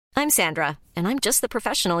I'm Sandra, and I'm just the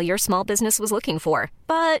professional your small business was looking for.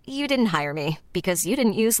 But you didn't hire me because you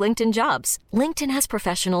didn't use LinkedIn Jobs. LinkedIn has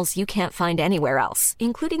professionals you can't find anywhere else,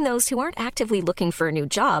 including those who aren't actively looking for a new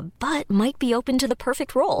job, but might be open to the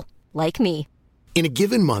perfect role, like me. In a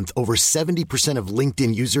given month, over 70% of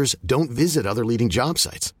LinkedIn users don't visit other leading job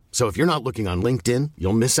sites. So if you're not looking on LinkedIn,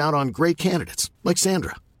 you'll miss out on great candidates like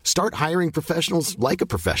Sandra. Start hiring professionals like a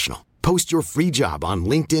professional. Post your free job on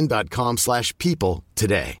linkedin.com/people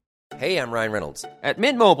today. Hey, I'm Ryan Reynolds. At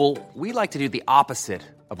Mint Mobile, we like to do the opposite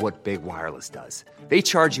of what Big Wireless does. They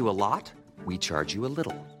charge you a lot, we charge you a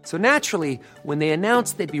little. So naturally, when they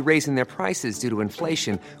announced they'd be raising their prices due to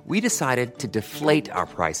inflation, we decided to deflate our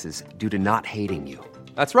prices due to not hating you.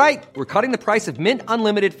 That's right. We're cutting the price of Mint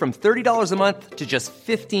Unlimited from $30 a month to just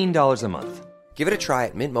 $15 a month. Give it a try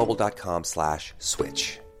at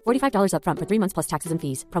mintmobile.com/switch. $45 up front for 3 months plus taxes and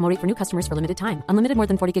fees. Promo rate for new customers for limited time. Unlimited more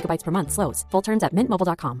than 40 gigabytes per month. Slows full terms at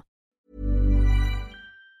mintmobile.com.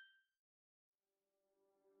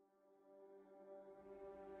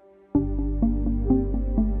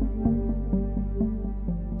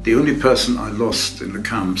 The only person I lost in the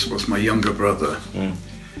camps was my younger brother.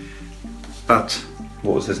 But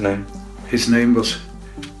what was his name? His name was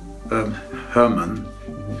Herman.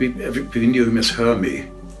 We knew him as Hermy,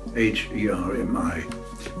 Hermi.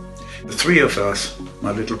 The three of us,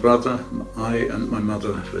 my little brother, I and my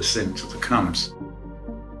mother, were sent to the camps.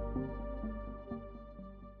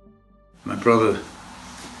 My brother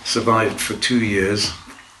survived for 2 years.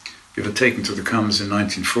 We were taken to the camps in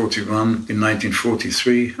 1941. In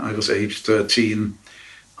 1943, I was aged 13.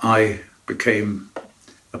 I became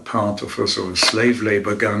a part of a sort of slave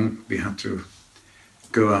labor gang. We had to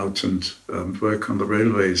go out and work on the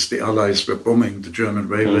railways. The Allies were bombing the German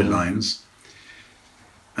railway lines.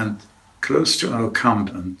 And close to our camp,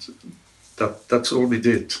 and that's all we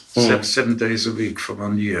did. 7 days a week for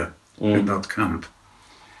 1 year in that camp.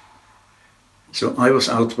 So I was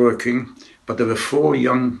out working, but there were 4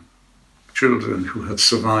 young children who had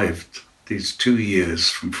survived these 2 years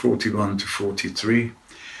from 41 to 43.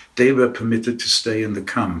 They were permitted to stay in the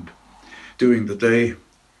camp during the day,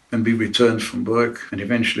 and we returned from work. And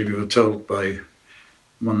eventually we were told by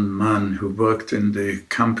one man who worked in the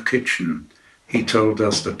camp kitchen. He told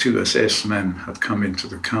us that 2 SS men had come into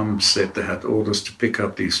the camp, said they had orders to pick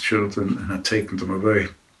up these children and had taken them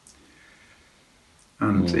away.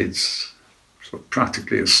 And it's sort of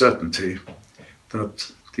practically a certainty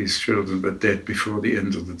that these children were dead before the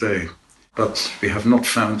end of the day. But we have not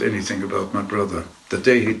found anything about my brother. The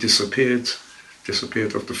day he disappeared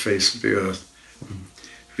off the face of the earth.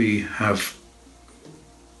 We have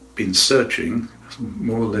been searching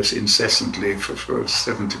more or less incessantly for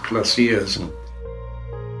 70 plus years.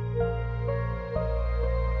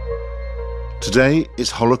 Today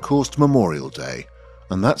is Holocaust Memorial Day,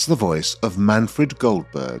 and that's the voice of Manfred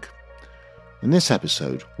Goldberg. In this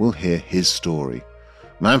episode, we'll hear his story.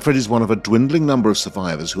 Manfred is one of a dwindling number of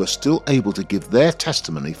survivors who are still able to give their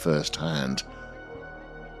testimony firsthand.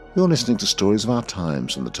 You're listening to Stories of Our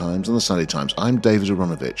Times from The Times and The Sunday Times. I'm David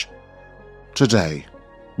Aronovich. Today,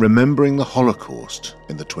 remembering the Holocaust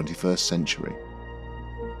in the 21st century.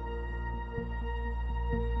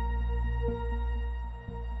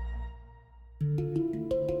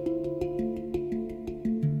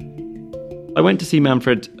 I went to see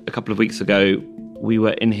Manfred a couple of weeks ago. We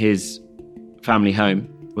were in his family home,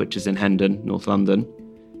 which is in Hendon, North London.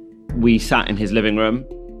 We sat in his living room.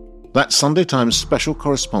 That's Sunday Times special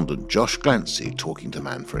correspondent Josh Glancy talking to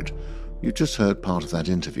Manfred. You just heard part of that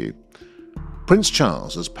interview. Prince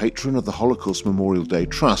Charles, as patron of the Holocaust Memorial Day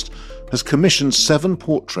Trust, has commissioned 7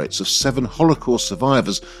 portraits of 7 Holocaust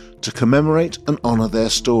survivors to commemorate and honour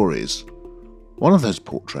their stories. One of those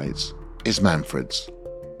portraits is Manfred's.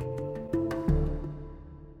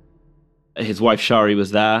 His wife Shari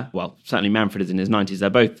was there. Well, certainly Manfred is in his 90s. They're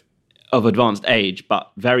both of advanced age, but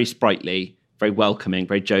very sprightly, very welcoming,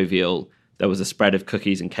 very jovial. There was a spread of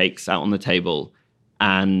cookies and cakes out on the table,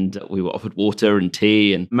 and we were offered water and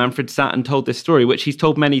tea. And Manfred sat and told this story, which he's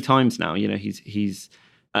told many times now. You know, he's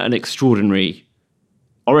an extraordinary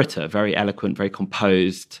orator, very eloquent, very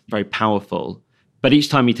composed, very powerful. But each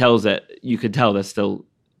time he tells it, you could tell there's still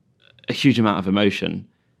a huge amount of emotion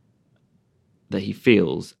that he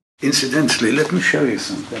feels. Incidentally, let me show you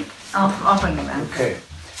something. I'll bring it back. Okay.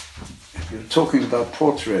 If you're talking about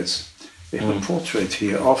portraits, we have a portrait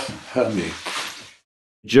here of Hermy.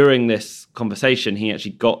 During this conversation, he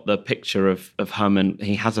actually got the picture of Herman.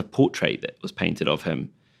 He has a portrait that was painted of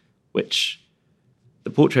him, which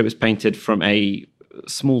the portrait was painted from a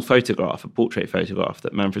small photograph, a portrait photograph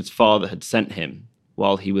that Manfred's father had sent him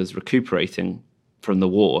while he was recuperating from the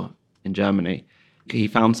war in Germany. he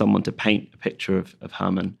found someone to paint a picture of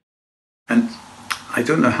Herman. And I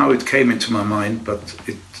don't know how it came into my mind, but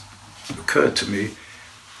it occurred to me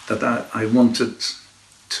that I wanted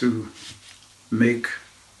to make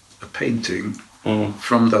a painting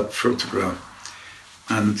from that photograph.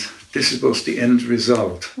 And this was the end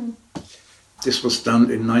result. This was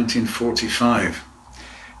done in 1945.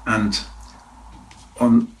 And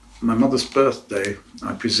on my mother's birthday,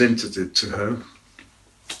 I presented it to her,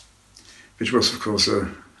 which was, of course, a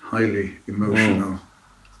highly emotional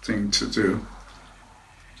thing to do.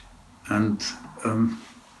 And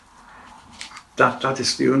that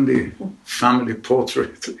is the only family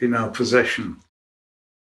portrait in our possession.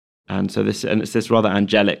 And so it's this rather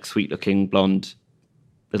angelic, sweet-looking, blonde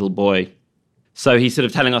little boy. So he's sort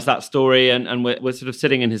of telling us that story, and we're sort of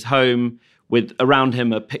sitting in his home with around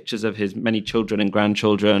him are pictures of his many children and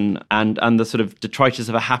grandchildren, and the sort of detritus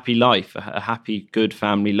of a happy life, a happy, good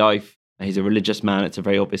family life. He's a religious man. It's a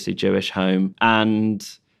very obviously Jewish home. And,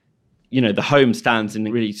 you know, the home stands in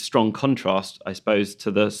really strong contrast, I suppose,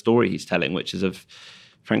 to the story he's telling, which is of,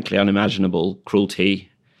 frankly, unimaginable cruelty,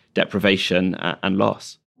 deprivation, and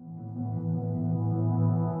loss.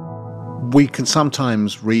 We can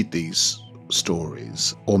sometimes read these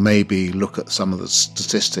stories or maybe look at some of the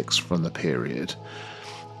statistics from the period,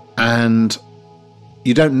 and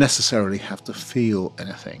you don't necessarily have to feel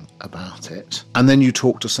anything about it. And then you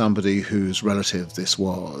talk to somebody whose relative this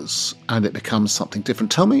was, and it becomes something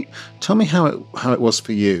different. Tell me how it was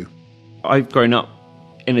for you. I've grown up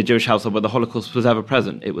in a Jewish household where the Holocaust was ever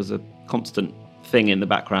present. It was a constant thing in the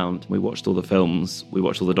background. We watched all the films, we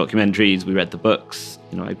watched all the documentaries, we read the books.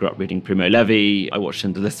 You know, I grew up reading Primo Levi. I watched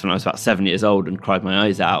Schindler's List when I was about 7 years old and cried my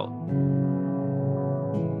eyes out.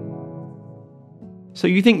 So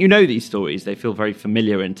you think you know these stories, they feel very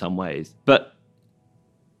familiar in some ways, but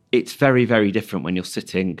it's very, very different when you're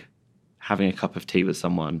sitting having a cup of tea with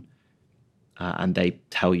someone and they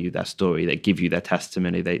tell you their story, they give you their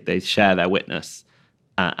testimony, they share their witness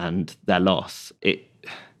and their loss.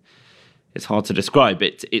 It's hard to describe.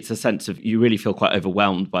 It's a sense of, you really feel quite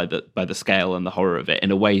overwhelmed by the scale and the horror of it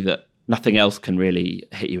in a way that nothing else can really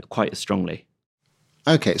hit you quite as strongly.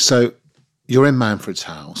 Okay, so you're in Manfred's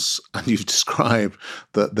house and you've described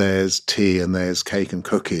that there's tea and there's cake and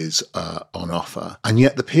cookies on offer. And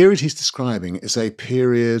yet the period he's describing is a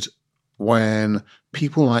period when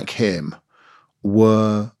people like him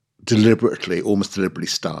were almost deliberately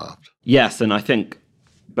starved. Yes, and I think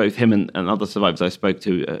both him and other survivors I spoke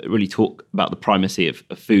to really talk about the primacy of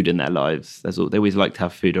food in their lives. They always like to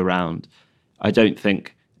have food around. I don't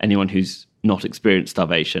think anyone who's not experienced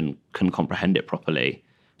starvation can comprehend it properly.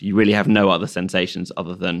 You really have no other sensations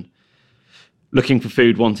other than looking for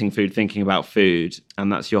food, wanting food, thinking about food,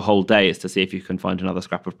 and that's your whole day, is to see if you can find another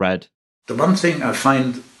scrap of bread. The one thing I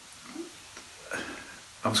find,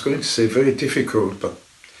 I was going to say very difficult, but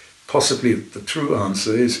possibly the true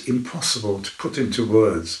answer is impossible to put into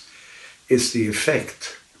words, is the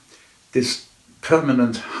effect this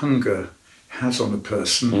permanent hunger has on a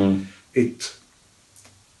person. It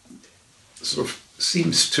sort of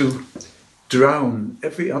seems to drown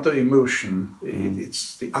every other emotion.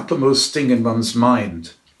 It's the uppermost thing in one's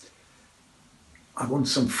mind. I want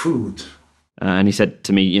some food. And he said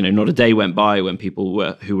to me, you know, not a day went by when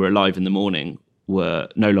people who were alive in the morning were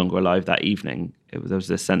no longer alive that evening. There was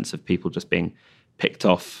this sense of people just being picked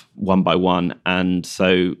off one by one. And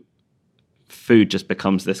so food just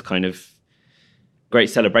becomes this kind of great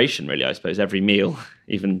celebration, really, I suppose. Every meal,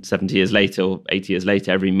 even 70 years later or 80 years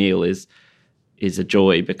later, every meal is a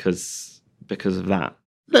joy because of that.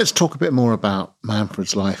 Let's talk a bit more about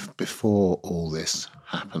Manfred's life before all this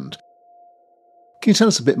happened. Can you tell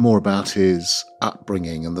us a bit more about his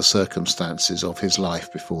upbringing and the circumstances of his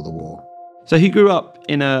life before the war? So he grew up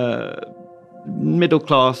in a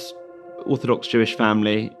middle-class Orthodox Jewish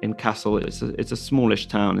family in Kassel. It's a smallish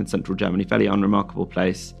town in central Germany, fairly unremarkable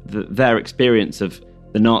place. Their experience of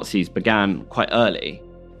the Nazis began quite early.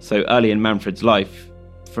 So early in Manfred's life,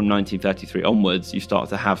 from 1933 onwards, you start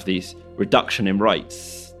to have these reduction in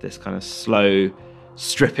rights, this kind of slow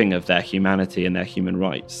stripping of their humanity and their human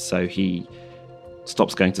rights. So he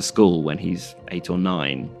stops going to school when he's 8 or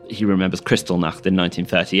 9. He remembers Kristallnacht in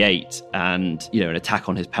 1938 and, you know, an attack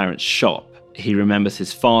on his parents' shop. He remembers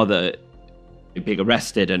his father being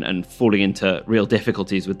arrested and falling into real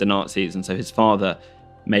difficulties with the Nazis. And so his father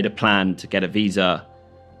made a plan to get a visa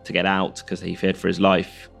to get out because he feared for his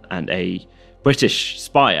life. And a British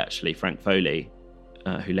spy, actually, Frank Foley,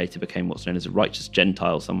 who later became what's known as a righteous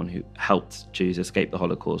Gentile, someone who helped Jews escape the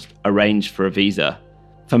Holocaust, arranged for a visa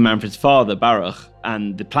for Manfred's father, Baruch.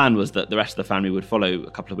 And the plan was that the rest of the family would follow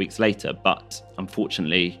a couple of weeks later. But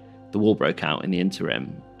unfortunately, the war broke out in the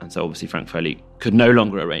interim. And so obviously Frank Foley could no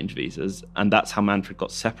longer arrange visas. And that's how Manfred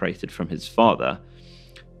got separated from his father.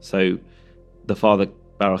 So the father,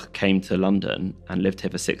 Baruch, came to London and lived here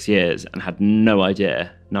for 6 years and had no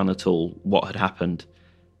idea, none at all, what had happened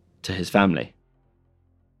to his family.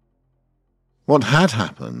 What had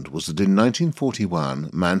happened was that in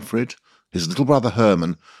 1941, Manfred, his little brother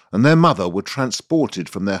Herman, and their mother were transported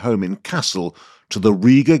from their home in Kassel to the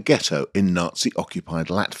Riga ghetto in Nazi-occupied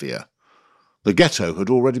Latvia. The ghetto had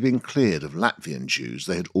already been cleared of Latvian Jews.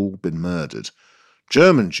 They had all been murdered.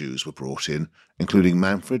 German Jews were brought in, including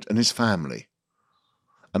Manfred and his family.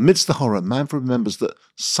 Amidst the horror, Manfred remembers that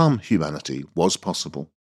some humanity was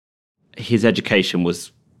possible. His education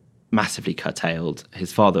was massively curtailed.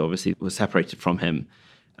 His father obviously was separated from him.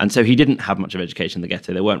 And so he didn't have much of education in the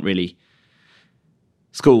ghetto. There weren't really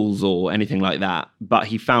schools or anything like that. But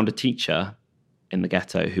he found a teacher in the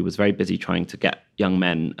ghetto who was very busy trying to get young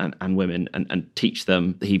men and women and teach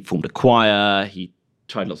them. He formed a choir. He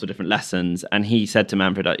tried lots of different lessons. And he said to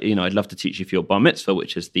Manfred, I'd love to teach you for your bar mitzvah,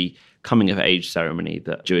 which is the coming of age ceremony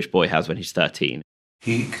that a Jewish boy has when he's 13.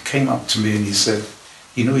 He came up to me and he said,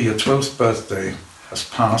 your 12th birthday has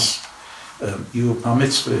passed. Your bar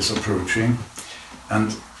mitzvah is approaching.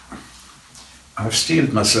 And I've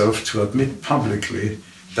steeled myself to admit publicly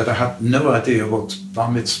that I had no idea what bar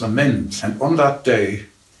mitzvah meant. And on that day,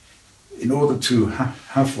 in order to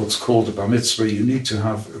have what's called a bar mitzvah, you need to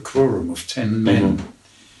have a quorum of 10 men. Mm-hmm.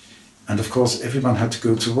 And of course, everyone had to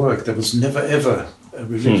go to work. There was never, ever a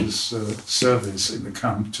religious service in the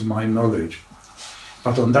camp, to my knowledge.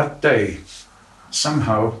 But on that day,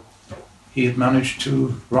 somehow, he had managed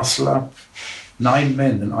to rustle up 9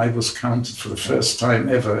 men, and I was counted for the first time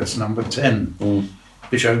ever as number 10,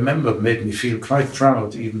 which I remember made me feel quite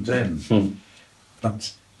proud even then.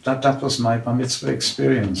 But that was my bar mitzvah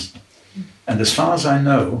experience. And as far as I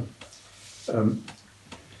know,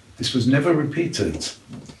 this was never repeated.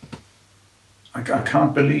 I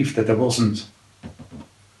can't believe that there wasn't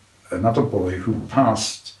another boy who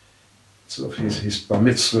passed sort of his bar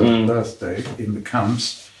mitzvah birthday in the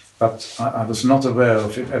camps, but I was not aware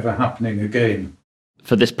of it ever happening again.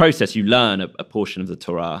 For this process, you learn a portion of the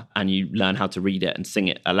Torah and you learn how to read it and sing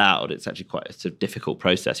it aloud. It's actually quite a difficult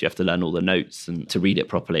process. You have to learn all the notes and to read it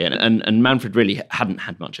properly. And Manfred really hadn't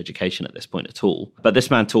had much education at this point at all. But this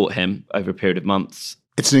man taught him over a period of months.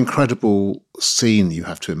 It's an incredible scene you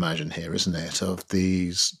have to imagine here, isn't it, of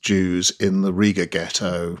these Jews in the Riga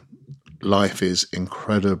ghetto. Life is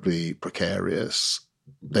incredibly precarious.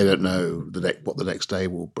 They don't know what the next day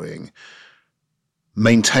will bring.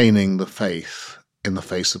 Maintaining the faith in the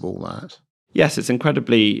face of all that. Yes, it's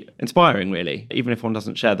incredibly inspiring, really. Even if one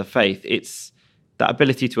doesn't share the faith, it's that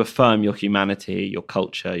ability to affirm your humanity, your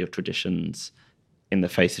culture, your traditions in the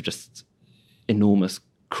face of just enormous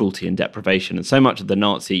cruelty and deprivation. And so much of the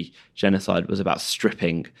Nazi genocide was about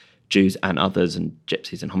stripping Jews and others and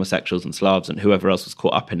gypsies and homosexuals and Slavs and whoever else was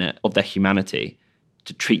caught up in it of their humanity,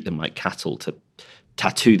 to treat them like cattle, to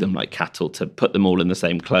tattoo them like cattle, to put them all in the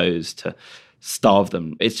same clothes, to starve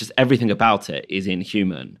them. It's just everything about it is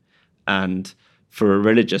inhuman. And for a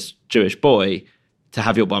religious Jewish boy, to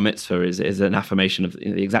have your bar mitzvah is an affirmation of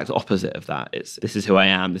the exact opposite of that. This is who I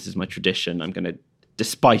am, this is my tradition, I'm going to,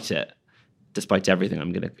 despite everything,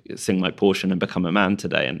 I'm going to sing my portion and become a man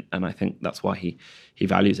today. And I think that's why he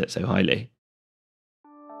values it so highly.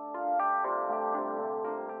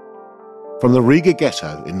 From the Riga ghetto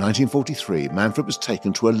in 1943, Manfred was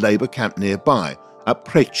taken to a labour camp nearby at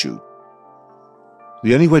Prechu.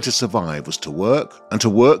 The only way to survive was to work, and to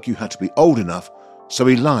work you had to be old enough, so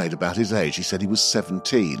he lied about his age. He said he was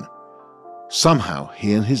 17. Somehow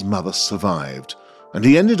he and his mother survived, and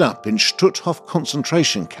he ended up in Stutthof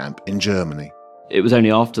concentration camp in Germany. It was only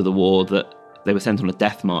after the war that they were sent on a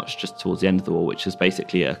death march just towards the end of the war, which was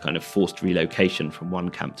basically a kind of forced relocation from one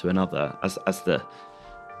camp to another. As the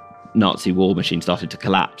Nazi war machine started to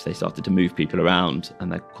collapse, they started to move people around,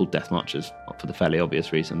 and they're called death marches for the fairly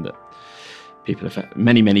obvious reason that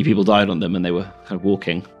many people died on them, and they were kind of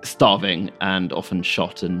walking, starving, and often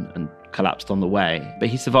shot and collapsed on the way. But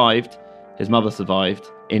he survived. His mother survived.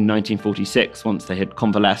 In 1946, once they had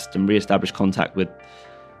convalesced and re-established contact with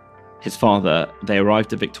his father, they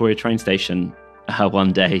arrived at Victoria train station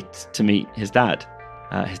one day to meet his dad.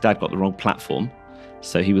 His dad got the wrong platform,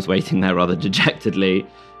 so he was waiting there rather dejectedly.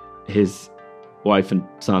 His wife and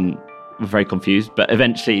son were very confused, but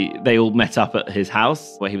eventually they all met up at his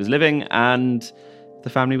house where he was living, and the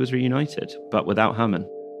family was reunited, but without Herman.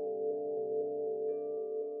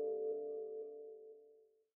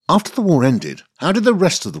 After the war ended, how did the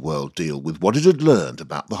rest of the world deal with what it had learned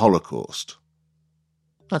about the Holocaust?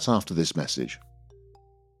 That's after this message.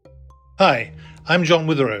 Hi, I'm John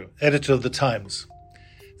Witherow, editor of The Times.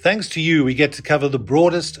 Thanks to you, we get to cover the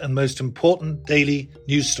broadest and most important daily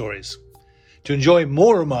news stories. To enjoy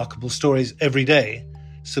more remarkable stories every day,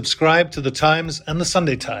 subscribe to The Times and The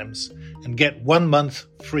Sunday Times and get 1 month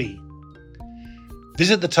free.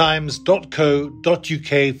 Visit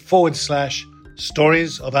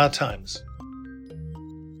thetimes.co.uk/stories of our times.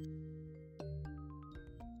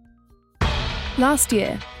 Last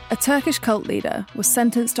year, a Turkish cult leader was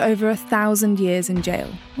sentenced to over 1,000 years in jail.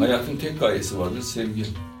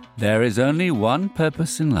 There is only one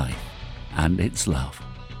purpose in life, and it's love.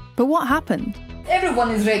 But what happened?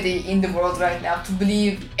 Everyone is ready in the world right now to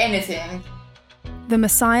believe anything. The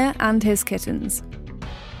Messiah and His Kittens.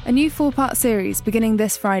 A new 4-part series beginning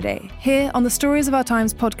this Friday, here on the Stories of Our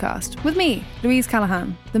Times podcast, with me, Louise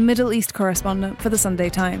Callahan, the Middle East correspondent for the Sunday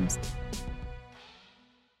Times.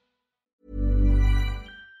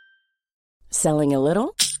 Selling a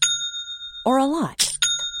little or a lot?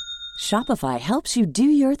 Shopify helps you do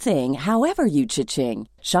your thing however you cha-ching.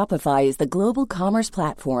 Shopify is the global commerce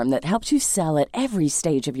platform that helps you sell at every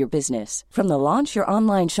stage of your business. From the launch your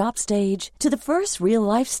online shop stage to the first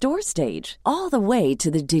real-life store stage, all the way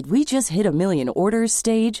to the did we just hit a million orders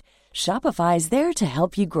stage. Shopify is there to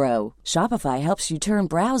help you grow. Shopify helps you turn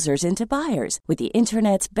browsers into buyers with the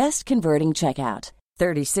internet's best converting checkout.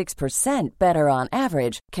 36% better on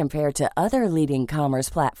average compared to other leading commerce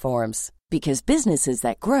platforms. Because businesses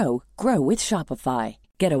that grow, grow with Shopify.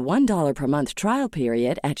 Get a $1 per month trial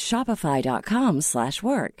period at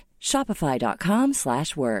shopify.com/work.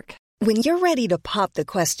 Shopify.com/work. When you're ready to pop the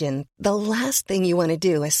question, the last thing you want to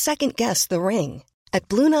do is second-guess the ring. At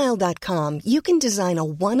BlueNile.com, you can design a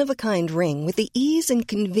one-of-a-kind ring with the ease and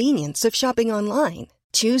convenience of shopping online.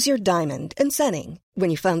 Choose your diamond and setting. When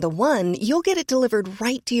you find the one, you'll get it delivered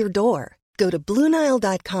right to your door. Go to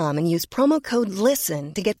BlueNile.com and use promo code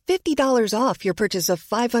LISTEN to get $50 off your purchase of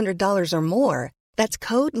 $500 or more. That's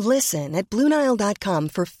code LISTEN at BlueNile.com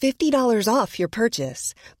for $50 off your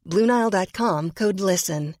purchase. BlueNile.com, code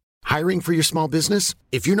LISTEN. Hiring for your small business?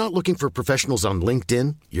 If you're not looking for professionals on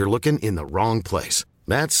LinkedIn, you're looking in the wrong place.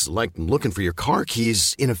 That's like looking for your car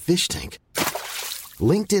keys in a fish tank.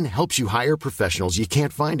 LinkedIn helps you hire professionals you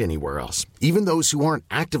can't find anywhere else, even those who aren't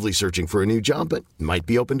actively searching for a new job but might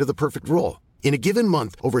be open to the perfect role. In a given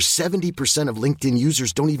month, over 70% of LinkedIn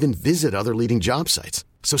users don't even visit other leading job sites.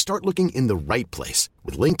 So start looking in the right place.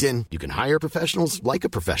 With LinkedIn, you can hire professionals like a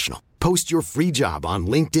professional. Post your free job on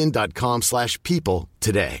linkedin.com/people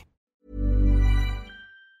today.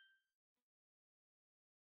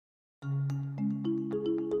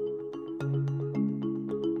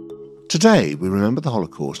 Today, we remember the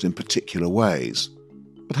Holocaust in particular ways.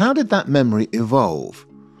 But how did that memory evolve?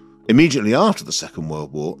 Immediately after the Second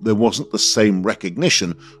World War, there wasn't the same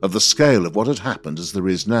recognition of the scale of what had happened as there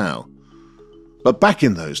is now. But back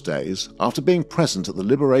in those days, after being present at the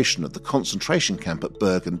liberation of the concentration camp at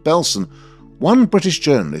Bergen-Belsen, one British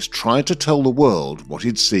journalist tried to tell the world what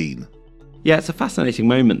he'd seen. Yeah, it's a fascinating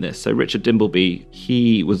moment, this. So Richard Dimbleby,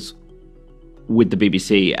 he was with the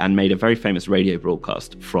BBC and made a very famous radio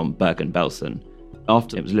broadcast from Bergen-Belsen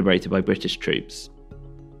after it was liberated by British troops.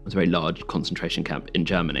 It was a very large concentration camp in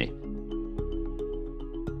Germany.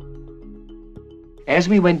 As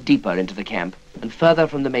we went deeper into the camp and further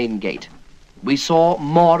from the main gate, we saw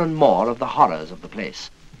more and more of the horrors of the place.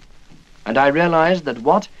 And I realized that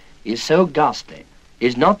what is so ghastly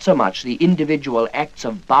is not so much the individual acts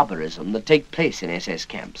of barbarism that take place in SS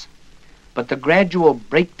camps, but the gradual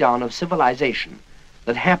breakdown of civilization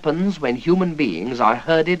that happens when human beings are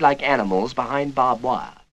herded like animals behind barbed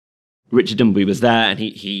wire. Richard Dimbleby was there, and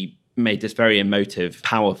he made this very emotive,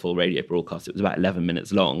 powerful radio broadcast. It was about 11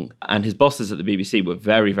 minutes long, and his bosses at the BBC were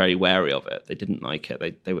very, very wary of it. They didn't like it.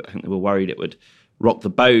 I think they were worried it would rock the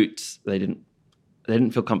boat. They didn't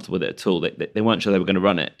feel comfortable with it at all. They weren't sure they were going to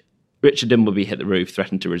run it. Richard Dimbleby hit the roof,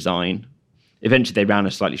 threatened to resign. Eventually, they ran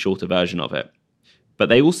a slightly shorter version of it, but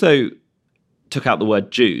they also took out the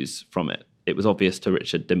word Jews from it. It was obvious to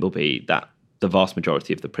Richard Dimbleby that the vast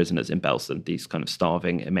majority of the prisoners in Belsen, these kind of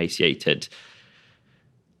starving, emaciated,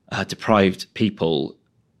 deprived people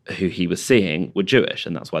who he was seeing, were Jewish,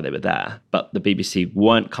 and that's why they were there. But the BBC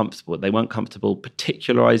weren't comfortable. They weren't comfortable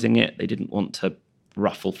particularising it. They didn't want to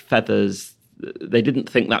ruffle feathers. They didn't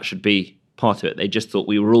think that should be part of it. They just thought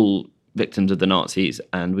we were all victims of the Nazis,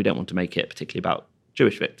 and we don't want to make it particularly about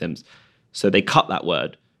Jewish victims. So they cut that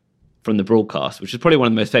word from the broadcast, which is probably one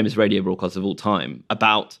of the most famous radio broadcasts of all time,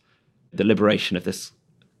 about the liberation of this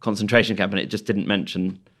concentration camp, and it just didn't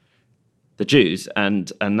mention the Jews.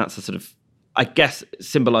 And that's a sort of, I guess,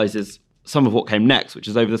 symbolises some of what came next, which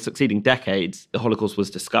is over the succeeding decades, the Holocaust was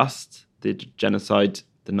discussed, the genocide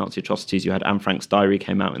the Nazi atrocities. You had Anne Frank's diary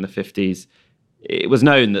came out in the 50s. It was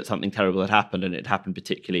known that something terrible had happened, and it happened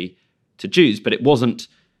particularly to Jews, but it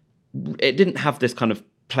didn't have this kind of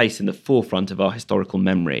place in the forefront of our historical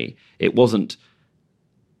memory. It wasn't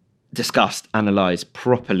discussed, analysed,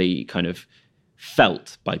 properly kind of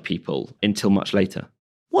felt by people until much later.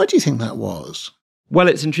 Why do you think that was? Well,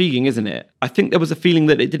 it's intriguing, isn't it? I think there was a feeling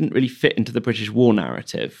that it didn't really fit into the British war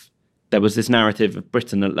narrative. There was this narrative of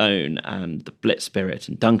Britain alone and the Blitz spirit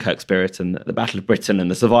and Dunkirk spirit and the Battle of Britain and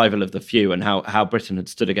the survival of the few and how Britain had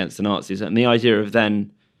stood against the Nazis. And the idea of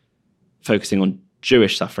then focusing on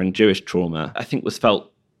Jewish suffering, Jewish trauma, I think was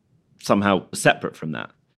felt somehow separate from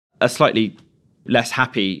that. A slightly less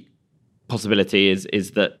happy possibility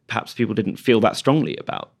is that perhaps people didn't feel that strongly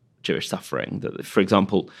about Jewish suffering. That, for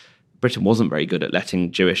example, Britain wasn't very good at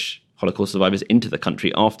letting Jewish Holocaust survivors into the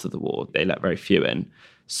country after the war. They let very few in.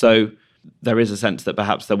 So there is a sense that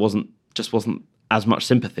perhaps there wasn't as much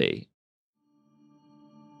sympathy.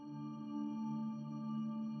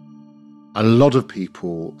 A lot of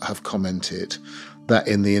people have commented that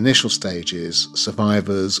in the initial stages,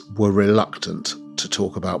 survivors were reluctant to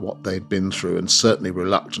talk about what they'd been through, and certainly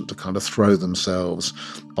reluctant to kind of throw themselves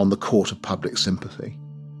on the court of public sympathy.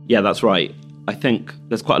 Yeah, that's right. I think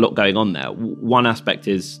there's quite a lot going on there. One aspect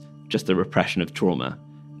is just the repression of trauma.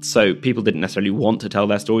 So people didn't necessarily want to tell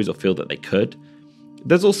their stories or feel that they could.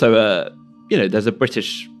 There's also there's a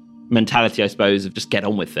British mentality, I suppose, of just get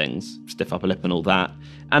on with things, stiff upper lip and all that.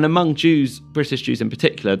 And among Jews, British Jews in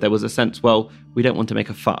particular, there was a sense, well, we don't want to make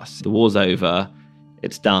a fuss. The war's over,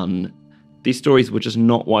 it's done. These stories were just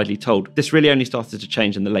not widely told. This really only started to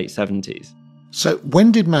change in the late 70s. So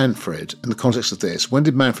when did Manfred, in the context of this, when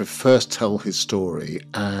did Manfred first tell his story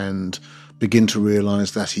and begin to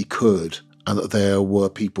realise that he could, and that there were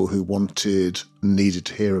people who needed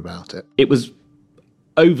to hear about it? It was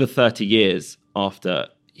over 30 years after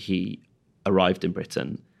he arrived in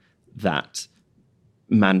Britain that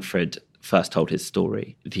Manfred first told his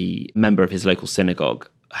story. The member of his local synagogue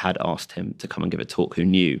had asked him to come and give a talk who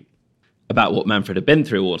knew about what Manfred had been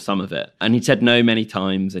through, or some of it. And he'd said no many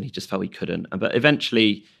times, and he just felt he couldn't. But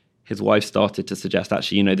eventually his wife started to suggest,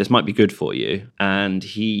 actually, this might be good for you. And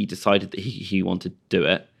he decided that he wanted to do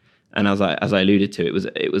it. And as I alluded to,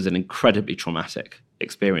 it was an incredibly traumatic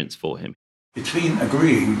experience for him. Between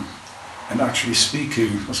agreeing and actually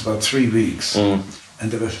speaking was about 3 weeks. And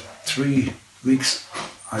there were 3 weeks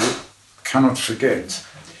I cannot forget,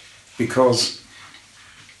 because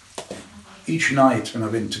each night when I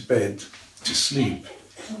went to bed to sleep,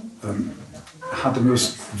 I had the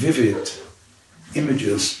most vivid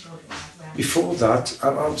images. Before that, I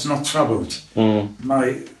was not troubled.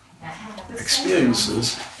 My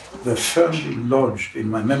experiences were firmly lodged in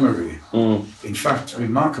my memory. In fact,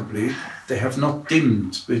 remarkably, they have not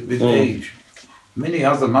dimmed with age. Many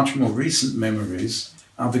other much more recent memories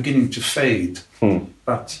are beginning to fade.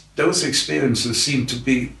 But those experiences seem to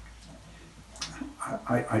be,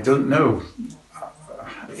 I don't know.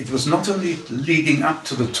 It was not only leading up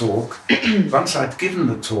to the talk. Once I'd given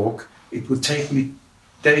the talk, it would take me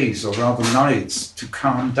days, or rather nights, to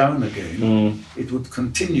calm down again. It would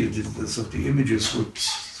continue, the images would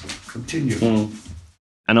continue.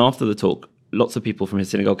 And after the talk, lots of people from his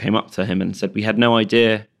synagogue came up to him and said, we had no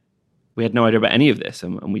idea about any of this,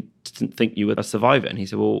 and we didn't think you were a survivor. And he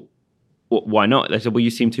said, well, why not? They said, well, you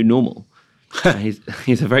seem too normal.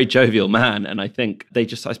 He's a very jovial man, and I think I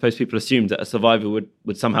suppose people assumed that a survivor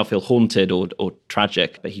would somehow feel haunted or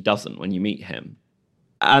tragic, but he doesn't when you meet him.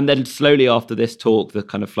 And then slowly after this talk, the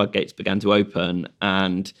kind of floodgates began to open,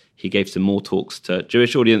 and he gave some more talks to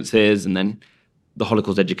Jewish audiences, and then the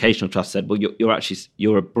Holocaust Educational Trust said, well,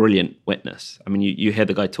 you're a brilliant witness. I mean, you hear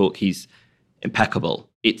the guy talk, he's impeccable.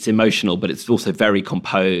 It's emotional, but it's also very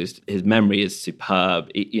composed. His memory is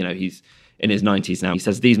superb. He's in his 90s now. He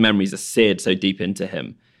says these memories are seared so deep into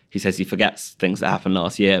him. He says he forgets things that happened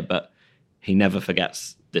last year, but he never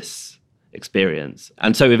forgets this experience.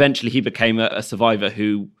 And so eventually he became a survivor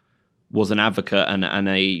who was an advocate and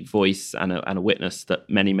a voice and a witness that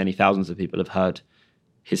many, many thousands of people have heard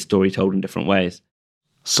his story told in different ways.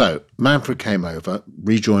 So Manfred came over,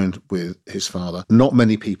 rejoined with his father. Not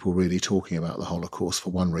many people really talking about the Holocaust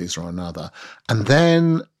for one reason or another. And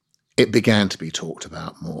then it began to be talked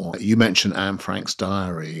about more. You mentioned Anne Frank's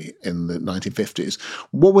diary in the 1950s.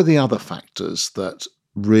 What were the other factors that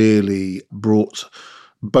really brought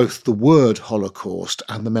both the word Holocaust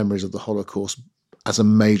and the memories of the Holocaust as a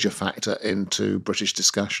major factor into British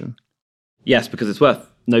discussion? Yes, because it's worth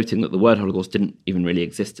noting that the word Holocaust didn't even really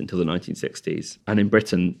exist until the 1960s. And in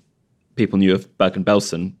Britain, people knew of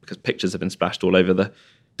Bergen-Belsen because pictures have been splashed all over the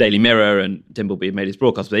Daily Mirror and Dimbleby had made his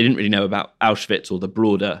broadcast, but they didn't really know about Auschwitz or the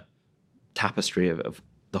broader tapestry of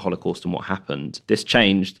the Holocaust and what happened. This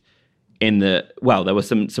changed there were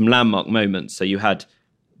some landmark moments. So you had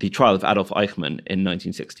the trial of Adolf Eichmann in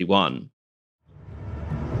 1961.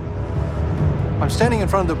 I'm standing in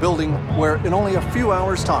front of the building where in only a few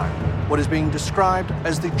hours' time, what is being described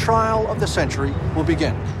as the trial of the century will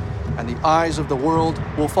begin, and the eyes of the world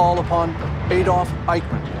will fall upon Adolf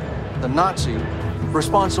Eichmann, the Nazi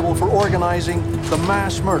responsible for organizing the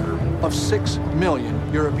mass murder of 6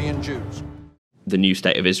 million European Jews. The new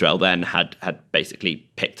state of Israel then had basically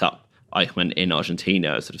picked up Eichmann in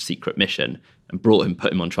Argentina, a sort of secret mission, and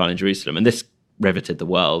put him on trial in Jerusalem. And this riveted the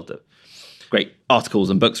world. Great articles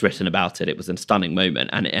and books written about it. It was a stunning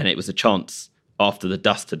moment. And it was a chance, after the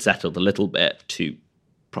dust had settled a little bit, to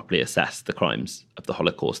properly assess the crimes of the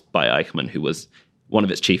Holocaust by Eichmann, who was one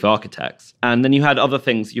of its chief architects. And then you had other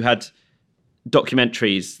things. You had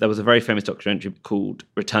documentaries. There was a very famous documentary called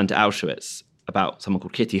Return to Auschwitz about someone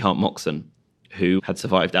called Kitty Hart-Moxon, who had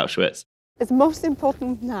survived Auschwitz. It's most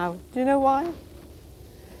important now. Do you know why?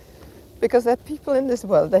 Because there are people in this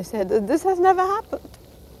world, they said, this has never happened.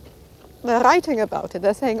 They're writing about it.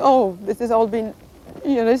 They're saying, oh, this has all been,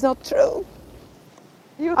 it's not true.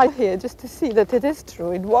 You are here just to see that it is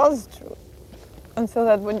true, it was true. And so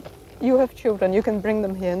that when you have children, you can bring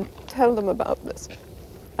them here and tell them about this.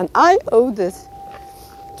 And I owe this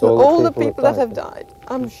to all the people that have died.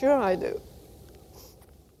 I'm sure I do.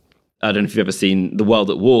 I don't know if you've ever seen The World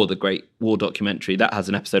at War, the great war documentary. That has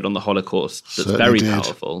an episode on the Holocaust that's Certainly very did.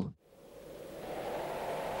 powerful.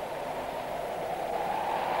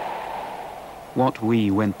 What we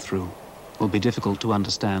went through will be difficult to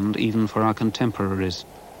understand even for our contemporaries,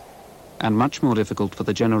 and much more difficult for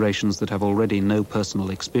the generations that have already no personal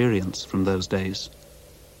experience from those days.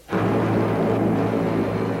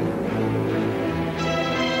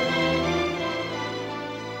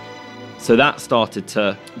 So that started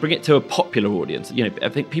to bring it to a popular audience. I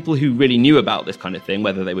think people who really knew about this kind of thing,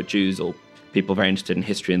 whether they were Jews or people very interested in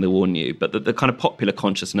history and the war knew, but the kind of popular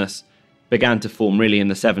consciousness began to form really in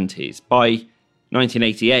the 70s. By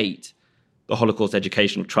 1988, the Holocaust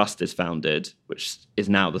Educational Trust is founded, which is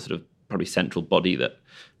now the sort of probably central body that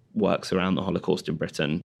works around the Holocaust in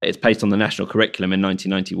Britain. It's placed on the national curriculum in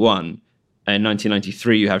 1991. In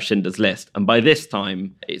 1993, you have Schindler's List. And by this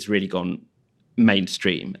time, it's really gone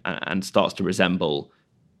mainstream and starts to resemble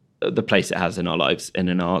the place it has in our lives and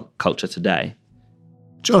in our culture today.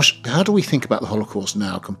 Josh, how do we think about the Holocaust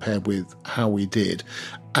now compared with how we did?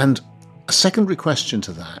 And a secondary question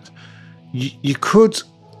to that, you could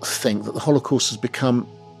think that the Holocaust has become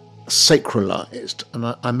sacralized.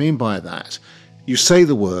 And I mean by that, you say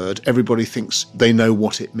the word, everybody thinks they know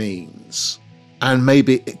what it means. And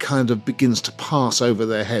maybe it kind of begins to pass over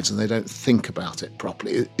their heads and they don't think about it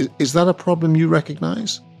properly. Is that a problem you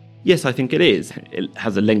recognise? Yes, I think it is. It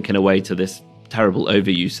has a link in a way to this terrible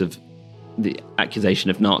overuse of the accusation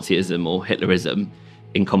of Nazism or Hitlerism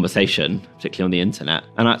in conversation, particularly on the internet.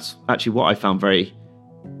 And that's actually what I found very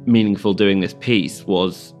meaningful doing this piece,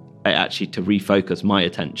 was actually to refocus my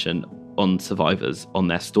attention on survivors, on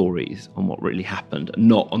their stories, on what really happened,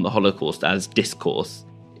 not on the Holocaust as discourse.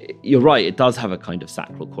 You're right, it does have a kind of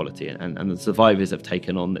sacral quality, and the survivors have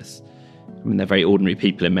taken on this. I mean, they're very ordinary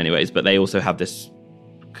people in many ways, but they also have this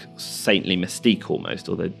saintly mystique almost,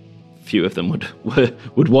 although few of them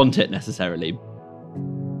would want it necessarily.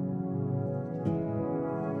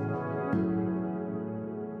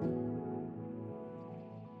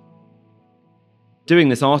 Doing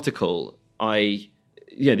this article,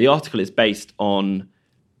 the article is based on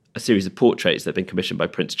a series of portraits that have been commissioned by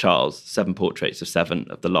Prince Charles, 7 portraits of 7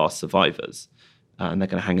 of the last survivors. And they're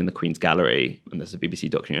going to hang in the Queen's Gallery, and there's a BBC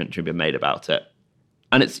documentary been made about it.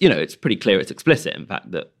 And it's pretty clear, it's explicit, in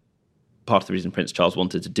fact, that part of the reason Prince Charles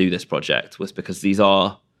wanted to do this project was because these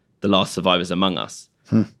are the last survivors among us.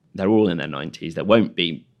 They're all in their 90s. There won't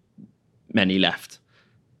be many left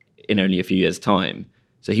in only a few years' time.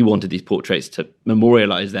 So he wanted these portraits to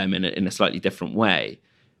memorialise them in a slightly different way.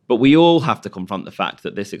 But we all have to confront the fact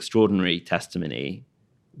that this extraordinary testimony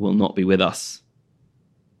will not be with us,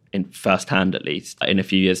 in firsthand at least, in a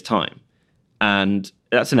few years' time. And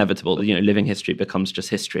that's inevitable. Living history becomes just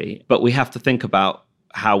history. But we have to think about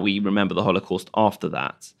how we remember the Holocaust after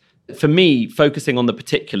that. For me, focusing on the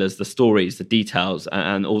particulars, the stories, the details,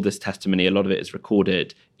 and all this testimony, a lot of it is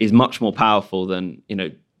recorded, is much more powerful than,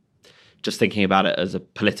 just thinking about it as a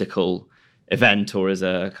political event or as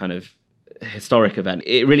a kind of historic event.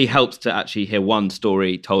 It really helps to actually hear one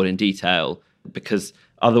story told in detail, because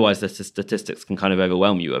otherwise the statistics can kind of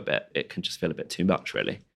overwhelm you a bit. It can just feel a bit too much,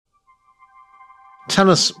 really. Tell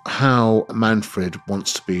us how Manfred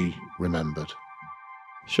wants to be remembered.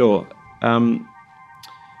 Sure.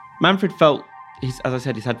 Manfred felt, as I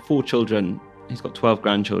said, he's had 4 children. He's got 12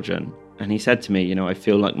 grandchildren. And he said to me, I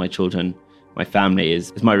feel like my children, my family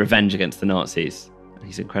is my revenge against the Nazis.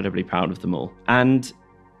 He's incredibly proud of them all. And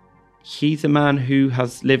he's a man who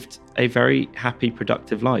has lived a very happy,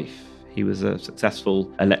 productive life. He was a successful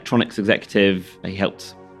electronics executive. He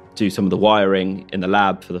helped do some of the wiring in the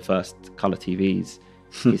lab for the first colour TVs.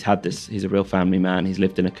 He's a real family man. He's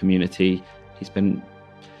lived in a community. He's been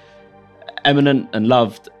eminent and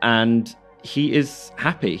loved, and he is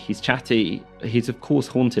happy. He's chatty. He's, of course,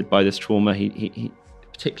 haunted by this trauma, he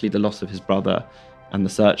particularly the loss of his brother and the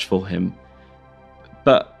search for him.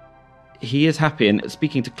 But he is happy. And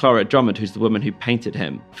speaking to Clara Drummond, who's the woman who painted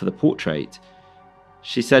him for the portrait,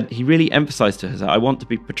 she said he really emphasised to her, I want to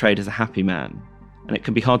be portrayed as a happy man. And it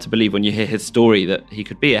can be hard to believe when you hear his story that he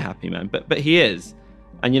could be a happy man, but he is.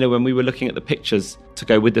 And, when we were looking at the pictures to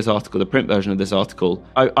go with this article, the print version of this article,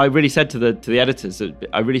 I really said to the editors that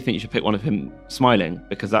I really think you should pick one of him smiling,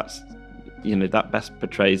 because that's, that best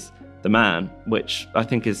portrays the man, which I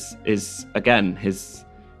think is again,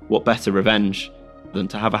 what better revenge than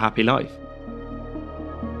to have a happy life.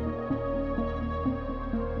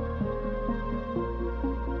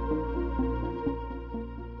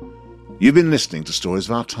 You've been listening to Stories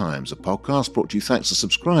of Our Times, a podcast brought to you thanks to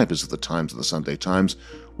subscribers of the Times and the Sunday Times,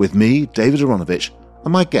 with me, David Aronovich,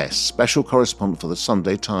 and my guest, special correspondent for the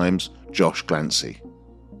Sunday Times, Josh Glancy.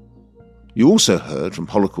 You also heard from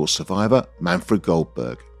Holocaust survivor Manfred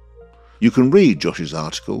Goldberg. You can read Josh's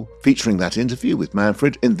article featuring that interview with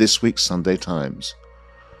Manfred in this week's Sunday Times.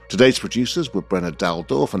 Today's producers were Brenna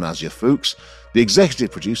Daldorf and Asia Fuchs. The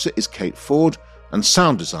executive producer is Kate Ford, and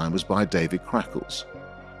sound design was by David Crackles.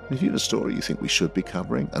 If you have a story you think we should be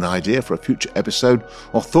covering, an idea for a future episode,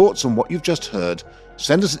 or thoughts on what you've just heard,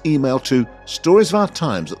 send us an email to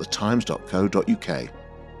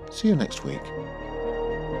storiesofourtimes@thetimes.co.uk. See you next week.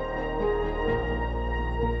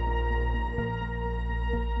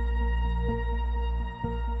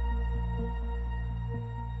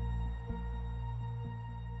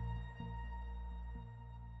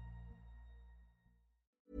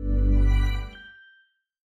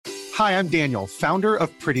 Hi, I'm Daniel, founder of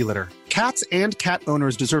Pretty Litter. Cats and cat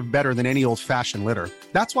owners deserve better than any old-fashioned litter.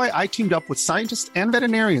 That's why I teamed up with scientists and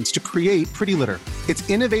veterinarians to create Pretty Litter. Its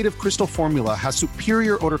innovative crystal formula has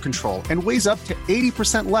superior odor control and weighs up to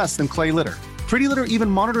 80% less than clay litter. Pretty Litter even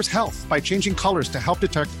monitors health by changing colors to help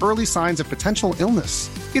detect early signs of potential illness.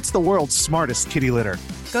 It's the world's smartest kitty litter.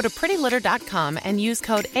 Go to prettylitter.com and use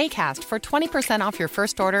code ACAST for 20% off your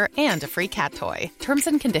first order and a free cat toy. Terms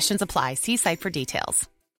and conditions apply. See site for details.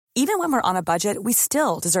 Even when we're on a budget, we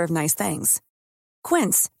still deserve nice things.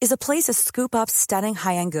 Quince is a place to scoop up stunning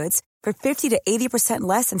high-end goods for 50 to 80%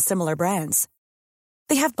 less than similar brands.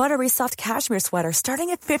 They have buttery soft cashmere sweaters starting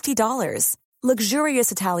at $50,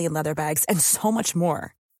 luxurious Italian leather bags, and so much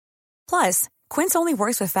more. Plus, Quince only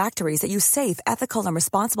works with factories that use safe, ethical, and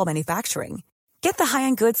responsible manufacturing. Get the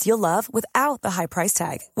high-end goods you'll love without the high price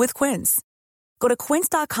tag with Quince. Go to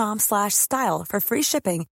quince.com/style for free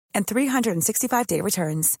shipping and 365-day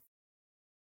returns.